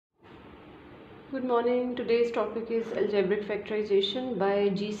Good morning. Today's topic is algebraic factorization by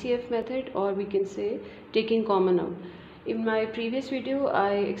GCF method, or we can say taking common out. In my previous video,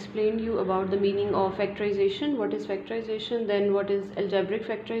 I explained you about the meaning of factorization, what is factorization, then what is algebraic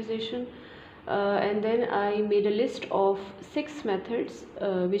factorization, and then I made a list of 6 methods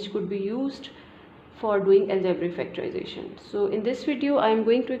which could be used for doing algebraic factorization. So in this video, I am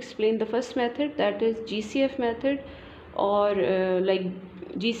going to explain the first method, that is GCF method, or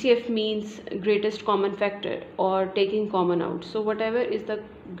GCF means greatest common factor or taking common out. So whatever is the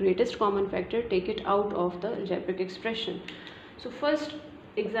greatest common factor, take it out of the algebraic expression. So first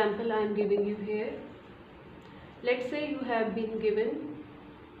example I am giving you here. Let's say you have been given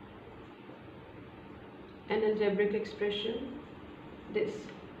an algebraic expression, this.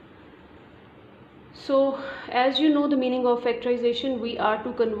 So as you know the meaning of factorization, we are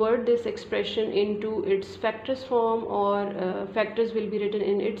to convert this expression into its factors form, or factors will be written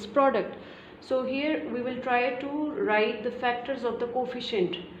in its product. So here we will try to write the factors of the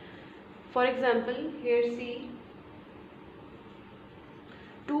coefficient. For example, here see,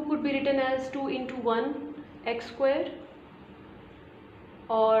 2 could be written as 2 into 1 x square,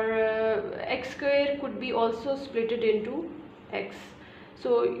 or x square could be also splitted into x.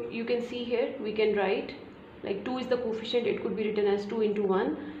 So you can see here we can write like 2 is the coefficient, it could be written as 2 into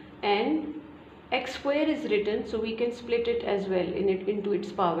 1, and x square is written, so we can split it as well into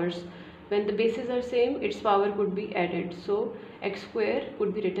its powers. When the bases are same, its power could be added. So x square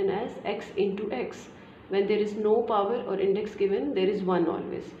could be written as x into x. When there is no power or index given, there is 1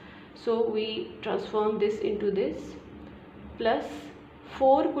 always. So we transform this into this, plus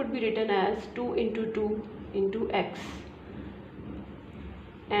 4 could be written as 2 into 2 into x,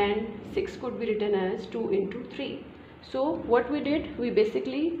 and 6 could be written as 2 into 3. So what we did, we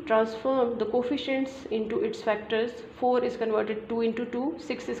basically transformed the coefficients into its factors. 4 is converted 2 into 2,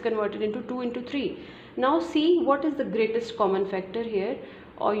 6 is converted into 2 into 3. Now see what is the greatest common factor here,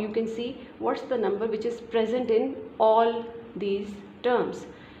 or you can see what's the number which is present in all these terms.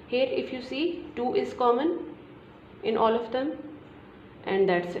 Here if you see, 2 is common in all of them, and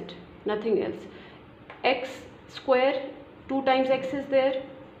that's it, nothing else. X square, 2 times x is there,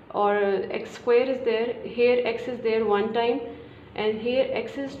 or x square is there. Here x is there 1 time, and here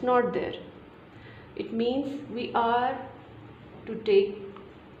x is not there. It means we are to take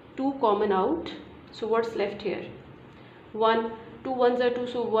 2 common out. So what's left here? 1, 2 ones are 2,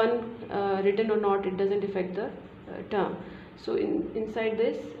 so 1 written or not, it doesn't affect the term. So inside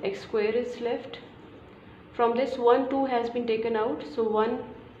this x square is left. From this 1, 2 has been taken out, so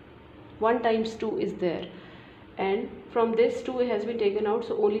 1 times 2 is there, and from this 2 has been taken out,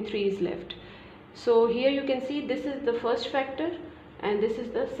 so only 3 is left. So here you can see this is the first factor and this is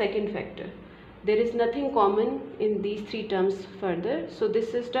the second factor. There is nothing common in these 3 terms further, so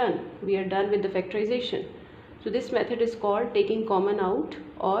this is done. We are done with the factorization. So this method is called taking common out,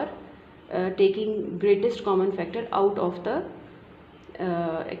 or taking greatest common factor out of the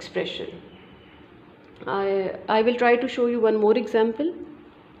expression. I will try to show you one more example.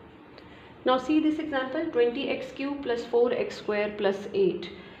 Now see this example, 20x cube plus 4x square plus 8.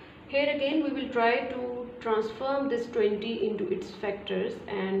 Here again we will try to transform this 20 into its factors,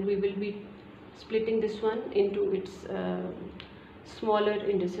 and we will be splitting this one into its smaller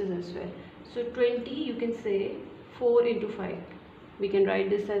indices as well. So 20, you can say 4 into 5. We can write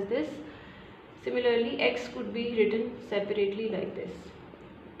this as this. Similarly, x could be written separately like this.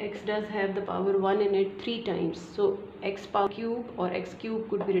 X does have the power 1 in it 3 times, so x power cube or x cube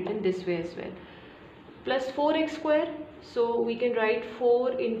could be written this way as well. Plus 4x square, so we can write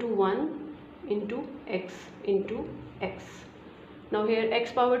 4 into 1 into x into x. Now here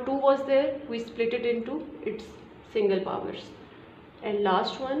x power 2 was there, we split it into its single powers. And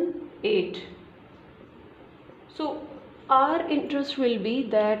last one, 8. So our interest will be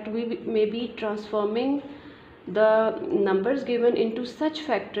that we may be transforming the numbers given into such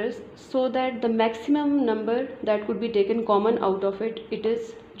factors so that the maximum number that could be taken common out of it, it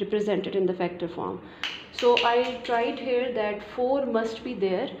is represented in the factor form. So I tried here that 4 must be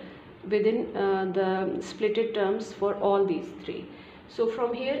there within the splitted terms for all these 3. So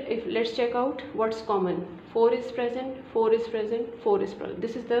from here, if let's check out what's common. 4 is present, 4 is present, 4 is present.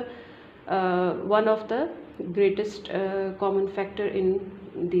 This is the one of the greatest common factor in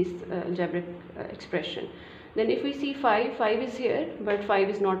this algebraic expression. Then if we see 5 is here, but 5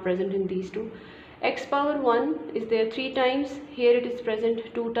 is not present in these two. X power 1 is there 3 times, here it is present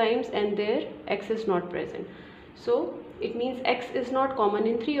 2 times, and there x is not present. So it means x is not common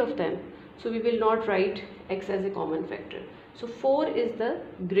in 3 of them. So we will not write x as a common factor. So 4 is the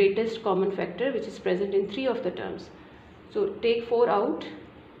greatest common factor which is present in 3 of the terms. So take 4 out,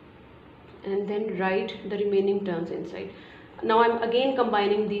 and then write the remaining terms inside. Now I'm again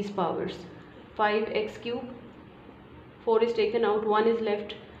combining these powers. 5x cube, 4 is taken out, 1 is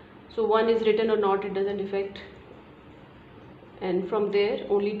left, so 1 is written or not, it doesn't affect, and from there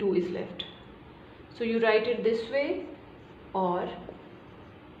only 2 is left. So you write it this way or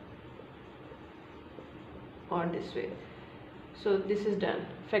this way. So this is done.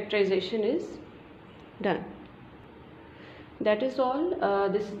 Factorization is done. That is all.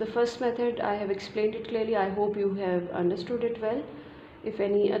 This is the first method. I have explained it clearly. I hope you have understood it well. If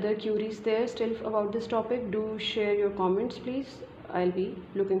any other queries there still about this topic, do share your comments please. I'll be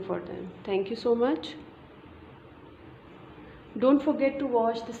looking for them. Thank you so much. Don't forget to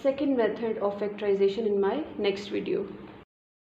watch the second method of factorization in my next video.